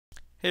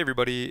Hey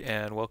everybody,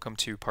 and welcome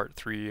to part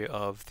 3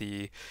 of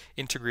the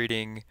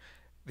integrating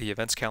the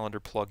events calendar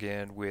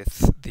plugin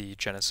with the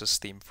Genesis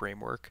theme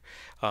framework.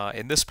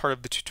 In this part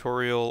of the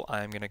tutorial,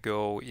 I'm going to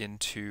go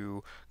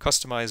into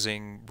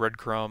customizing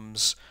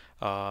breadcrumbs,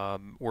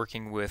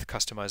 working with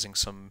customizing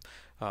some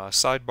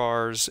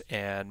sidebars,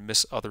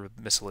 and other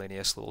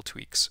miscellaneous little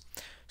tweaks.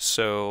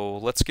 So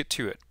let's get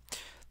to it.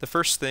 The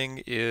first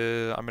thing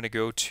is I'm going to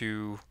go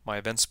to my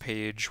events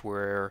page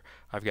where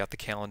I've got the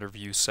calendar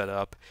view set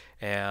up,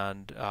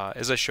 and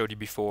as I showed you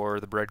before,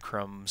 the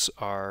breadcrumbs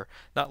are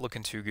not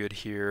looking too good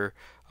here.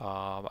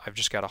 I've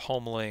just got a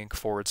home link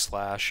 /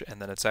 and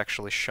then it's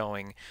actually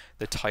showing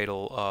the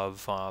title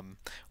of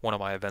one of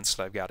my events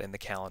that I've got in the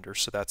calendar,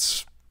 so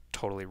that's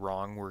totally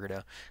wrong. We're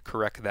going to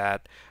correct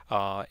that,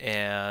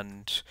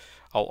 and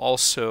I'll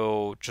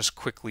also just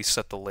quickly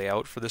set the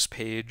layout for this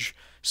page,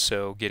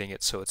 so getting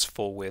it so it's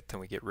full width and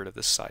we get rid of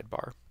this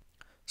sidebar.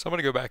 So I'm going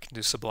to go back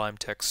into Sublime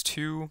Text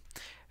 2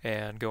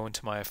 and go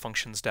into my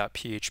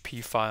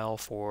functions.php file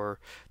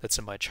that's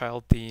in my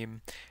child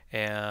theme,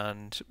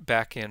 and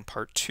back in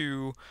part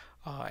 2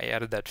 I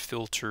added that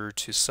filter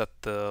to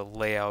set the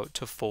layout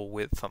to full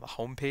width on the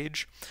home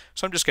page.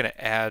 So I'm just going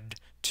to add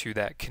to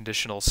that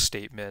conditional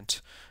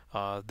statement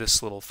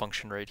this little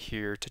function right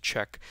here to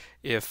check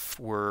if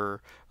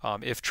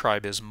if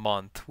tribe is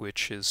month,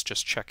 which is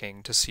just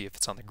checking to see if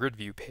it's on the grid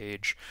view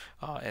page,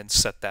 and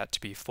set that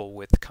to be full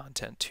width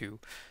content too.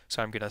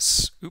 So I'm gonna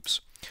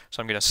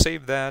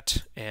save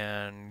that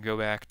and go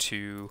back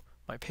to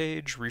my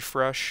page,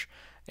 refresh,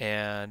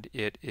 and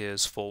it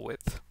is full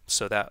width.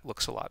 So that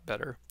looks a lot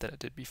better than it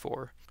did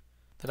before.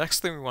 The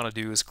next thing we want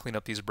to do is clean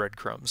up these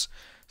breadcrumbs.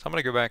 So I'm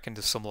going to go back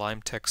into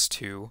Sublime Text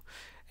 2,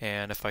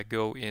 and if I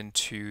go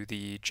into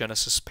the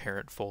Genesis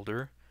parent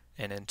folder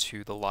and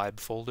into the lib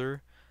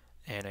folder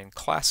and in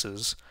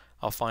classes,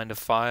 I'll find a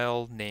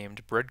file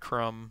named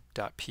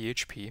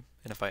breadcrumb.php,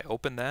 and if I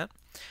open that,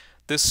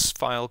 this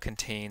file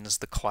contains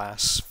the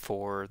class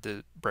for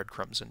the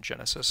breadcrumbs in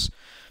Genesis.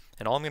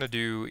 And all I'm going to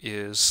do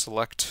is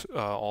select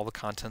all the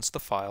contents of the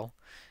file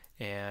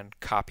and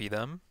copy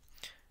them,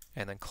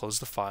 and then close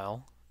the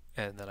file,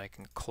 and then I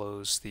can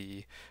close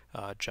the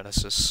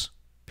Genesis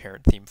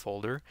parent theme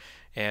folder.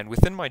 And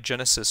within my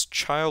Genesis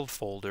child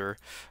folder,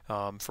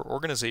 for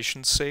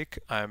organization's sake,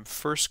 I'm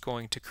first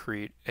going to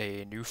create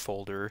a new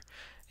folder,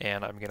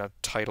 and I'm going to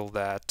title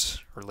that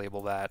or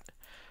label that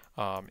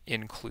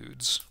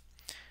includes.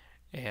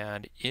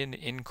 And in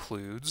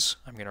includes,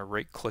 I'm going to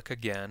right click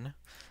again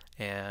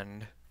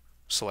and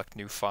select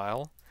new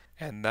file,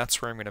 and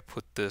that's where I'm going to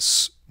put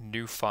this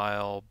new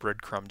file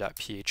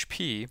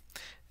breadcrumb.php,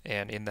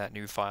 and in that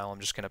new file I'm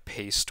just going to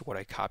paste what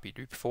I copied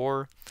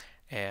before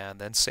and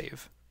then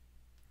save.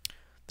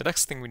 The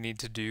next thing we need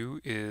to do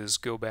is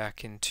go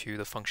back into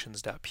the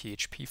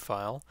functions.php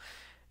file,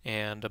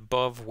 and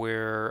above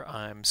where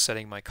I'm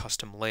setting my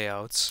custom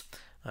layouts,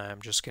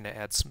 I'm just going to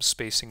add some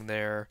spacing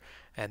there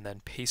and then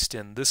paste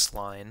in this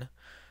line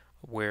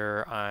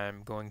where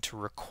I'm going to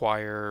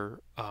require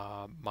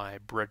my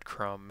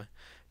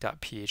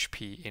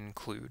breadcrumb.php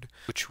include,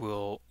 which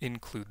will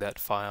include that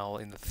file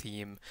in the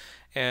theme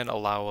and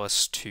allow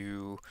us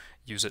to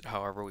use it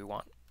however we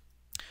want.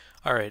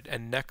 Alright,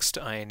 and next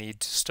I need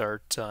to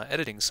start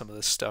editing some of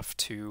this stuff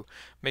to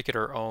make it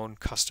our own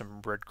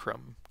custom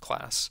breadcrumb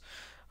class.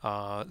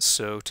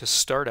 So to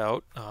start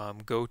out,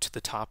 go to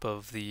the top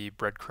of the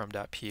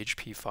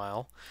breadcrumb.php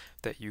file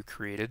that you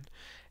created,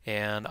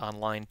 and on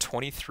line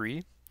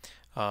 23,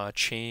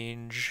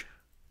 change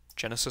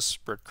Genesis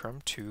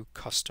breadcrumb to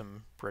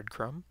custom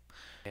breadcrumb.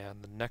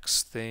 And the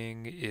next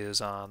thing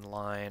is on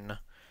line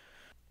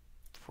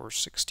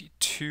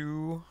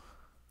 462,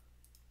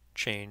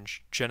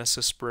 change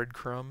Genesis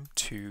breadcrumb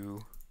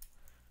to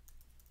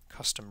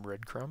custom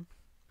breadcrumb.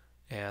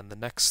 And the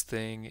next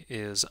thing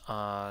is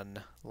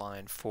on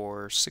line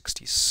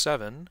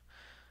 467,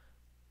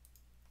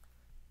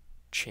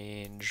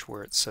 change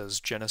where it says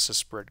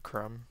Genesis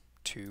breadcrumb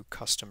to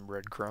custom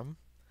breadcrumb.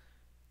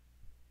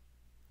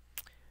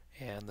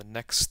 And the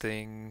next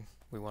thing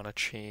we want to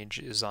change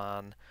is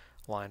on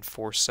line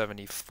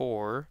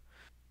 474.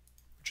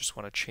 We just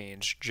want to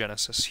change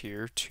Genesis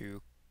here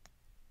to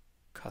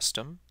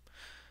custom.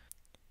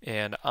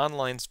 And on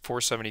line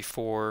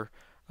 474,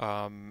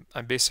 I'm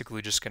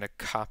basically just going to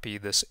copy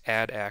this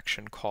add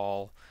action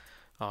call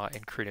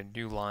and create a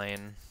new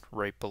line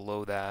right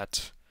below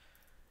that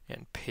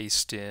and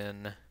paste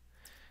in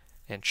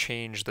and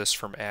change this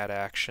from add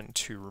action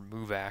to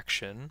remove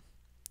action,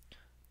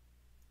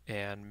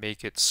 and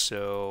make it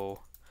so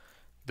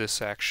this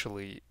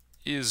actually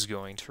is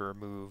going to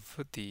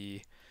remove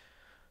the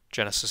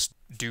Genesis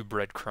do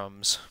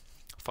breadcrumbs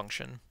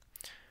function.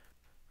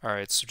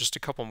 Alright, so just a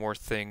couple more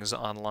things.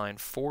 On line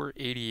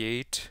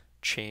 488,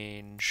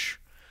 change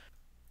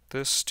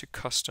this to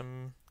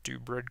custom do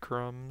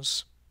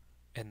breadcrumbs,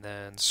 and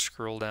then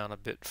scroll down a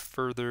bit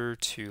further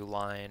to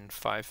line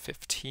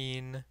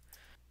 515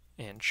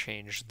 and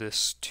change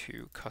this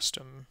to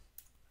custom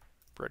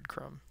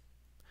breadcrumb,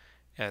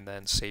 and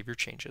then save your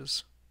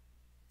changes.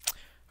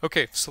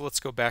 Okay, so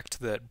let's go back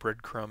to that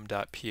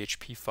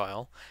breadcrumb.php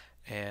file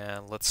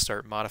and let's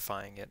start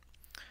modifying it.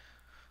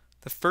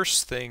 The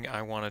first thing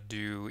I want to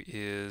do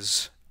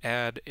is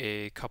add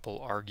a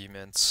couple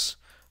arguments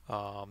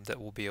that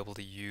we'll be able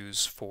to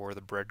use for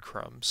the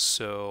breadcrumbs.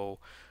 So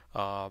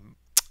um,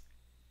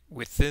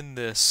 within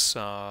this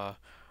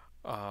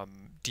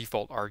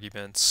default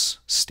arguments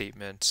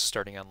statement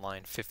starting on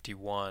line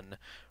 51,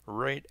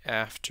 right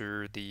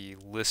after the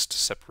list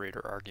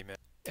separator argument,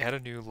 add a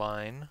new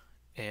line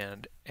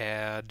and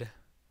add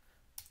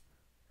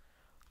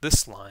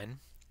this line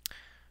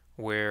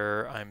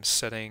where I'm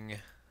setting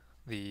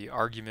the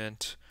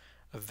argument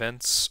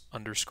events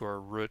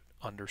underscore root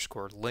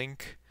underscore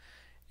link,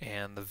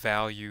 and the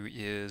value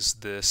is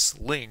this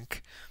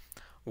link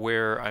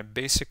where I'm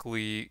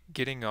basically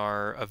getting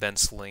our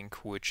events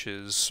link, which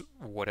is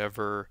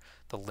whatever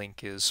the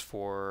link is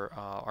for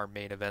our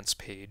main events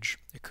page.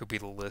 It could be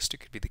the list, it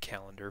could be the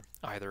calendar,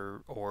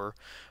 either or.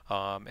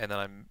 And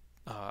then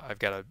I've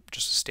got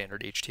just a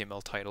standard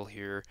HTML title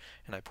here,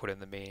 and I put in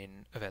the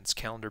main events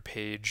calendar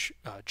page.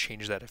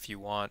 Change that if you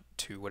want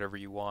to whatever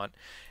you want,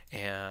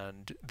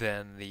 and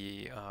then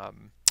the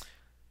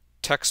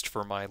text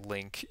for my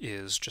link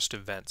is just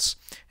events.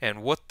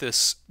 And what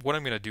I'm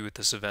going to do with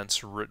this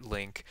events root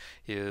link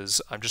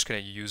is I'm just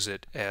going to use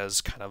it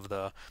as kind of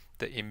the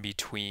in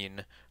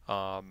between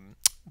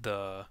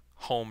the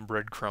home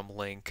breadcrumb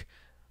link,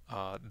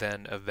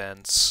 then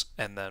events,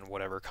 and then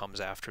whatever comes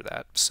after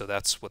that. So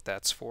that's what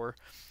that's for.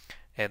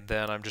 And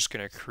then I'm just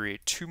going to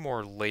create two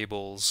more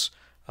labels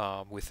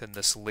within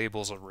this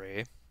labels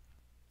array.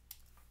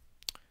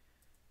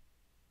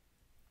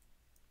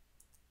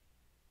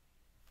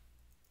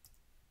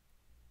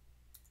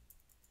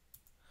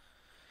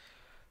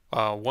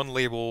 One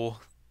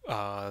label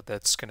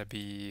that's going to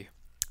be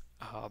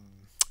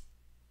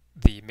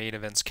the main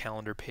events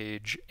calendar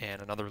page,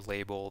 and another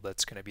label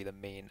that's going to be the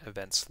main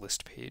events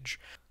list page.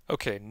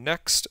 Okay,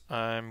 next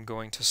I'm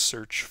going to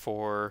search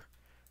for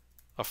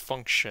a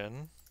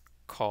function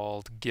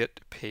called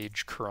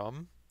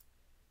getPageCrumb,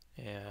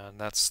 and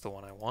that's the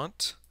one I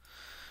want.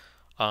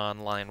 On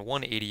line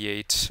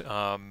 188,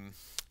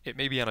 it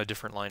may be on a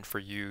different line for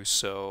you,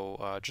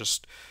 so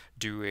just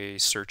do a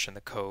search in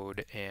the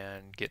code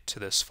and get to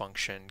this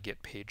function,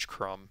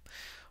 getPageCrumb.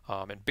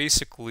 And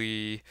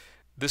basically,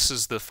 this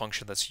is the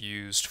function that's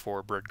used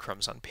for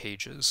breadcrumbs on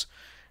pages.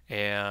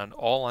 And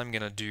all I'm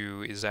going to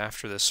do is,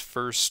 after this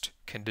first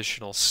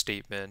conditional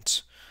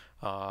statement,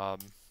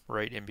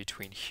 right in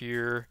between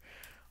here,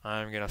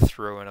 I'm going to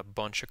throw in a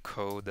bunch of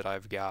code that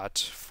I've got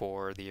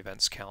for the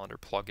Events Calendar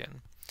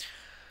plugin.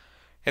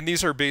 And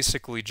these are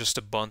basically just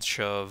a bunch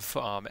of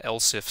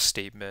else if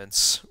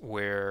statements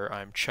where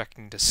I'm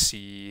checking to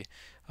see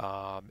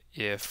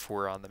if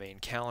we're on the main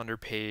calendar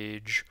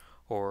page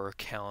or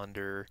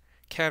calendar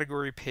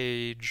category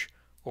page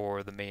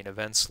or the main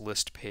events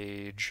list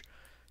page,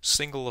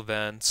 single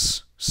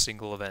events,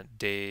 single event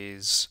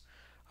days,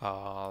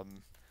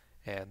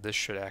 and this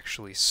should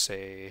actually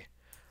say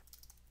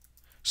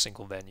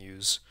single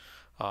venues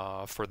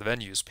for the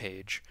venues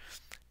page.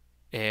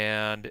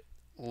 And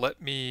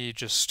let me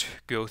just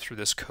go through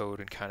this code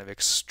and kind of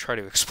try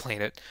to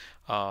explain it.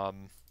 So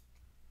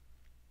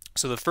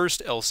the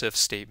first else if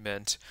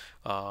statement,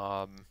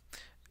 I'm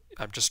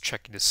just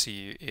checking to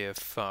see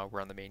if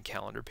we're on the main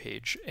calendar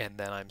page, and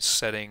then I'm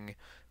setting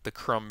the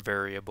crumb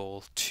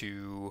variable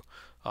to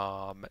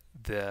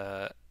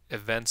the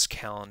events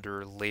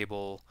calendar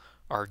label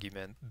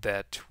argument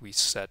that we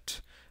set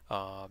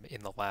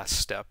in the last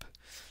step.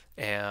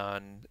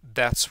 And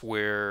that's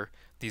where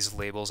these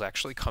labels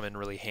actually come in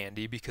really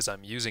handy, because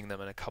I'm using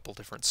them in a couple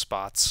different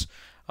spots.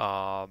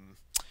 The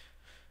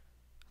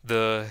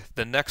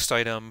next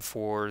item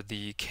for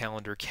the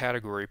calendar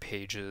category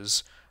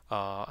pages,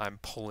 I'm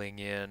pulling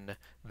in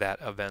that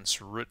events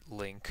root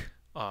link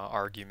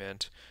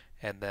argument,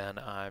 and then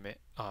I'm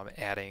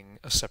adding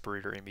a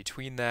separator in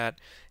between that,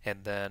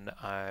 and then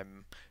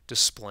I'm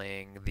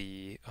displaying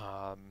the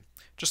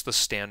just the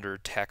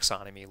standard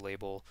taxonomy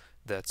label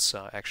that's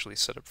actually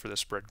set up for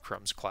this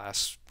breadcrumbs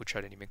class, which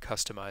I didn't even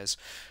customize.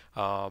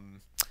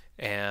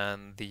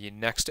 And the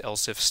next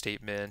else if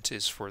statement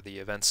is for the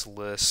events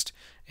list,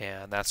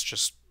 and that's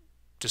just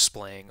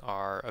displaying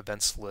our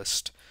events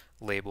list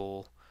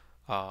label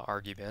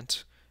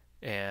argument.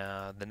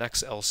 And the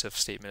next else if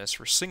statement is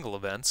for single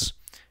events,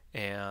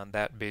 and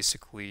that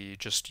basically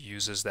just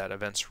uses that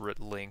events root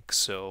link,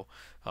 so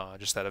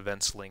just that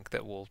events link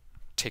that will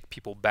take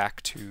people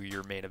back to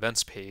your main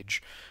events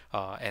page,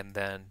 and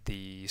then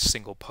the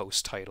single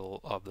post title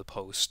of the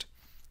post,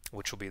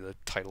 which will be the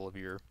title of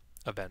your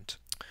event.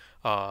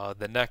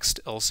 The next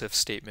else if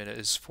statement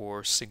is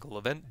for single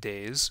event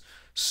days,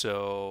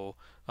 so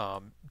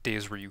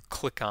days where you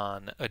click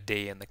on a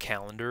day in the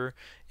calendar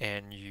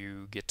and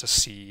you get to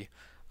see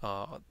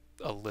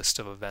a list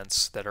of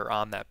events that are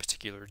on that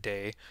particular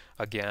day.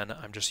 Again,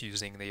 I'm just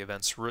using the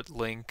events root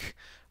link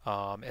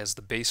as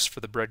the base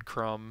for the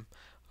breadcrumb,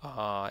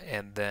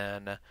 and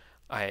then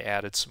I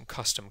added some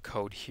custom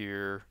code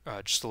here,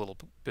 just a little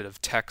bit of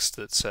text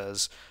that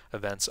says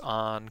events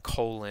on,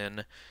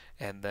 colon,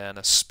 and then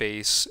a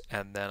space,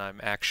 and then I'm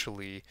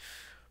actually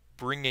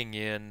bringing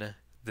in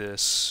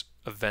this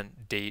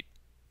event date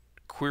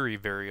query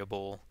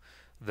variable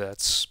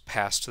that's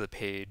passed to the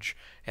page,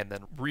 and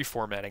then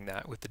reformatting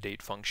that with the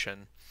date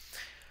function.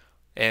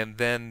 And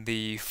then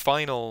the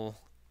final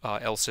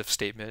else if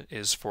statement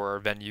is for our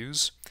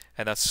venues,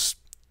 and that's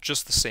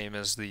just the same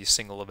as the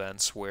single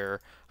events, where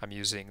I'm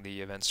using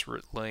the events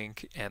root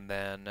link and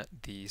then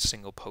the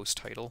single post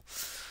title.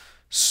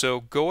 So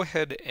go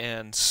ahead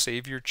and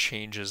save your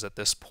changes at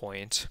this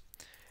point,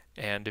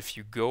 and if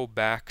you go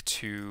back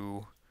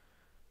to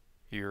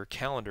your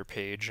calendar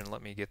page, and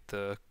let me get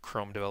the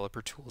Chrome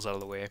Developer Tools out of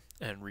the way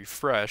and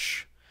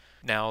refresh,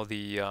 now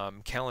the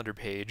calendar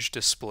page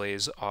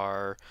displays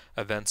our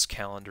events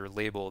calendar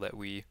label that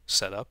we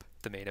set up,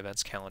 the main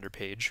events calendar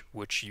page,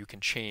 which you can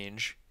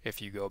change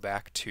if you go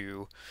back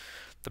to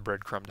the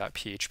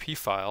breadcrumb.php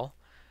file,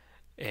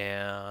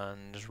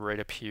 and right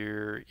up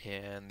here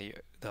in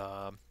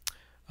the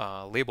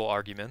label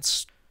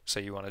arguments,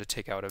 say you wanted to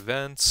take out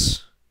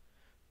events,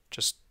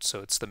 just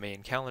so it's the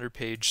main calendar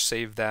page,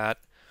 save that,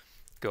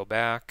 go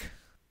back,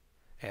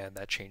 and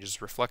that change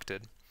is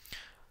reflected.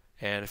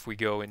 And if we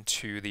go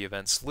into the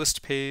events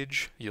list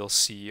page, you'll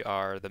see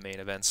the main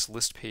events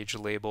list page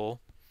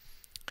label,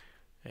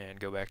 and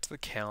go back to the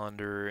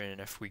calendar, and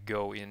if we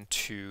go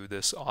into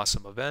this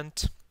awesome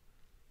event,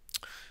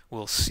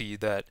 we'll see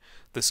that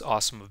this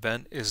awesome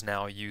event is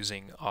now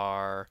using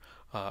our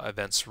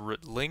events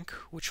root link,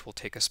 which will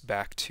take us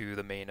back to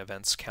the main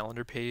events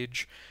calendar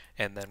page,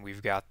 and then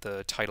we've got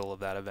the title of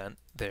that event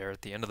there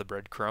at the end of the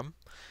breadcrumb.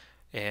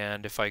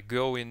 And if I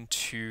go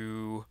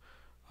into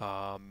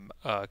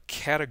a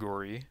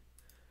category,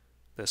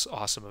 this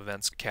awesome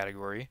events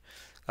category,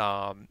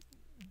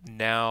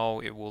 now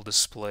it will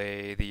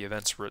display the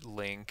events root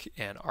link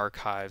and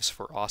archives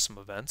for awesome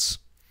events.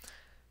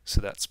 So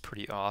that's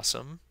pretty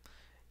awesome.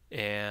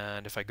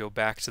 And if I go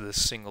back to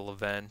this single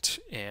event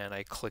and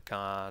I click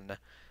on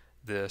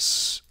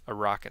this A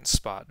Rockin'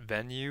 Spot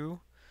venue,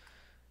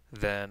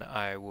 then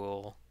I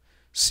will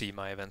see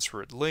my events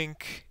root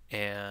link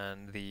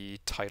and the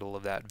title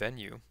of that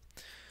venue.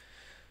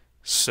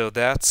 So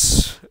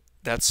that's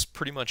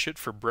pretty much it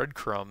for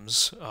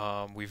breadcrumbs.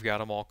 We've got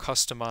them all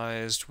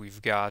customized.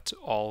 We've got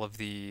all of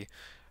the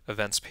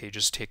events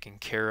pages taken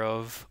care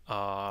of,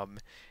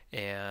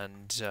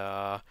 and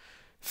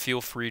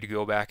feel free to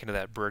go back into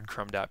that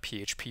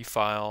breadcrumb.php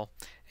file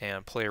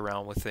and play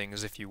around with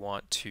things if you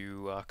want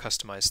to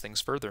customize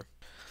things further.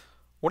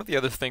 One of the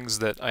other things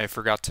that I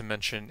forgot to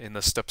mention in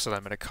the steps that I'm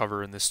going to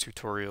cover in this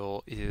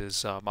tutorial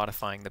is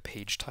modifying the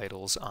page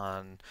titles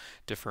on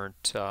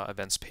different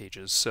events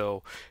pages.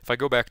 So if I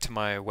go back to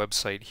my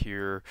website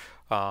here,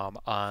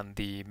 on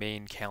the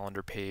main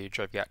calendar page,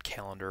 I've got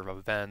calendar of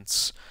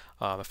events.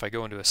 If I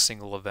go into a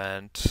single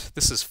event,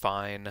 this is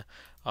fine.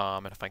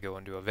 And if I go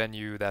into a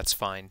venue, that's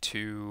fine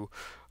too.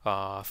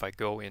 If I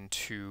go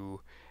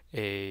into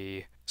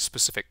a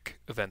specific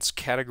events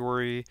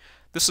category,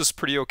 this is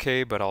pretty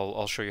okay, but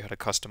I'll show you how to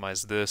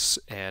customize this.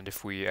 And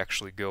if we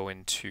actually go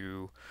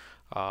into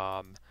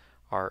our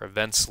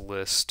events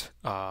list,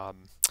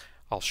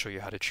 I'll show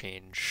you how to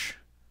change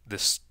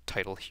this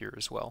title here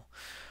as well.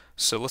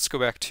 So let's go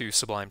back to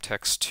Sublime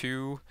Text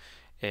 2,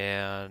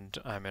 and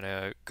I'm going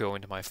to go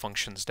into my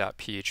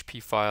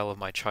functions.php file of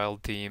my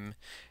child theme,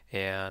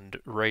 and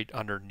right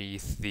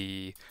underneath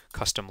the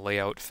custom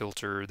layout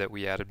filter that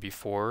we added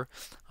before,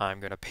 I'm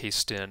going to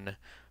paste in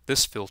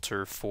this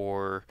filter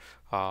for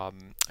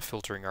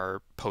filtering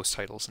our post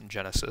titles in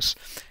Genesis.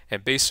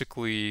 And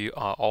basically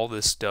all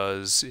this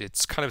does,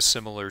 it's kind of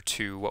similar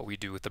to what we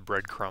do with the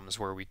breadcrumbs,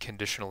 where we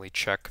conditionally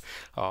check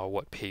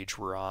what page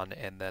we're on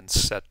and then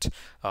set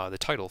the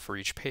title for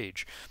each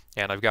page.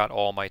 And I've got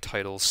all my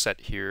titles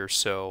set here,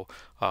 so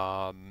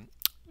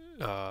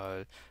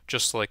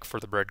just like for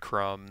the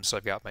breadcrumbs,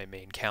 I've got my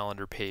main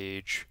calendar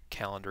page,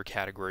 calendar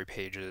category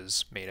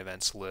pages, main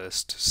events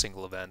list,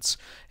 single events,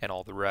 and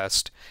all the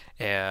rest.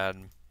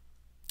 And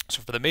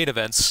so for the main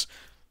events,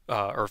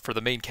 or for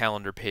the main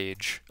calendar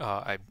page,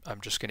 I'm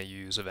just going to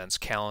use events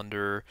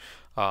calendar.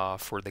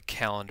 For the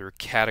calendar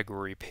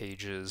category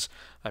pages,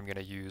 I'm going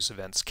to use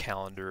events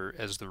calendar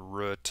as the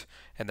root,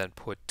 and then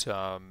put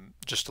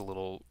just a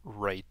little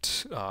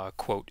right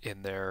quote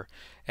in there,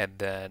 and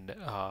then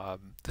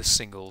the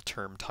single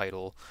term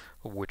title,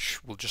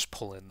 which will just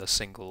pull in the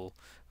single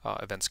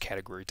events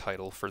category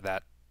title for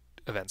that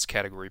events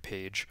category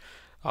page.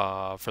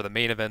 For the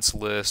main events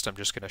list, I'm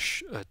just going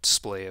to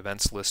display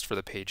events list for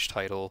the page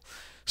title.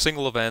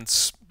 Single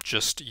events,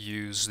 just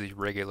use the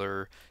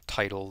regular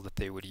title that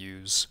they would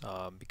use,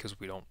 because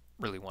we don't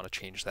really want to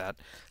change that.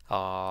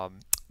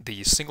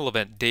 The single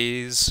event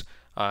days,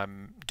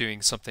 I'm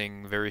doing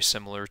something very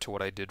similar to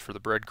what I did for the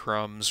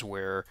breadcrumbs,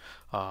 where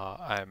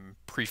I'm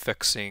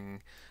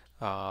prefixing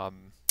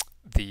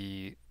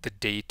the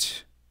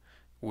date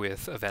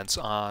with events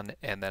on,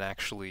 and then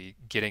actually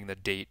getting the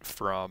date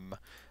from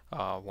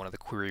one of the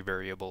query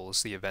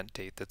variables, the event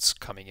date that's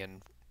coming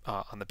in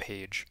on the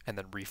page and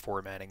then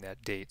reformatting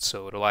that date.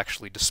 So it'll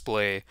actually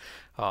display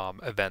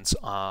events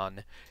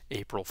on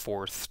April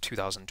 4th,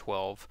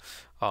 2012.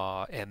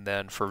 And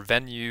then for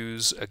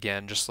venues,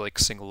 again, just like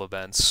single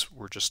events,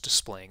 we're just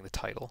displaying the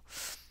title.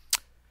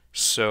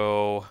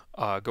 So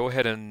go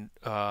ahead and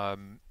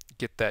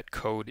get that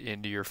code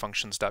into your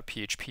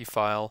functions.php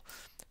file,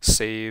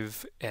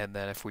 save, and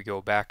then if we go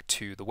back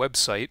to the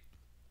website,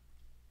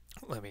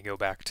 let me go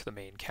back to the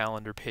main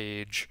calendar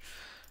page.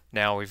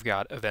 Now we've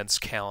got events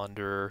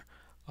calendar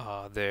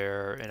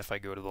there, and if I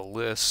go to the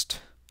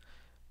list,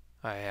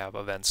 I have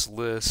events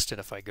list, and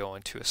if I go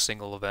into a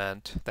single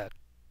event, that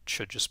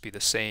should just be the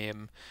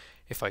same.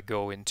 If I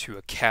go into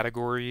a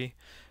category,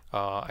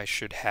 I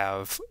should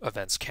have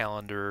events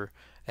calendar,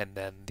 and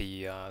then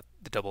the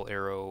double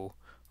arrow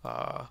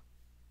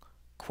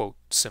quote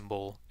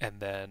symbol, and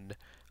then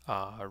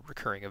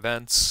recurring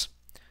events,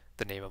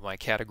 the name of my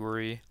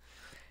category.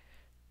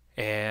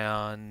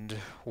 And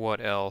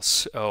what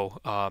else? Oh,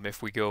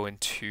 if we go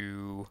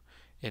into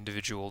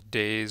individual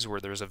days where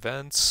there's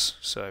events,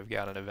 so I've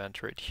got an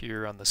event right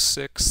here on the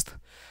 6th.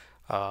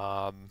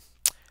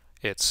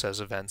 It says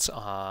events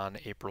on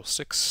April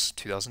 6,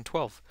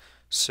 2012.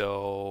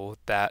 So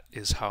that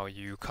is how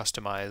you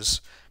customize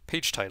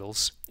page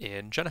titles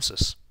in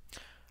Genesis.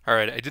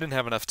 Alright, I didn't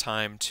have enough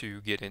time to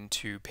get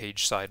into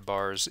page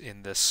sidebars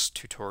in this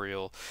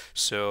tutorial,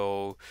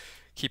 so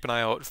keep an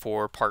eye out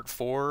for part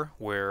 4,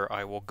 where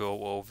I will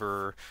go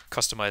over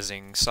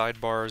customizing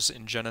sidebars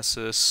in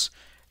Genesis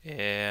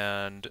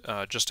and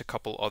just a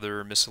couple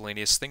other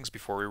miscellaneous things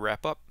before we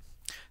wrap up.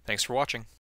 Thanks for watching.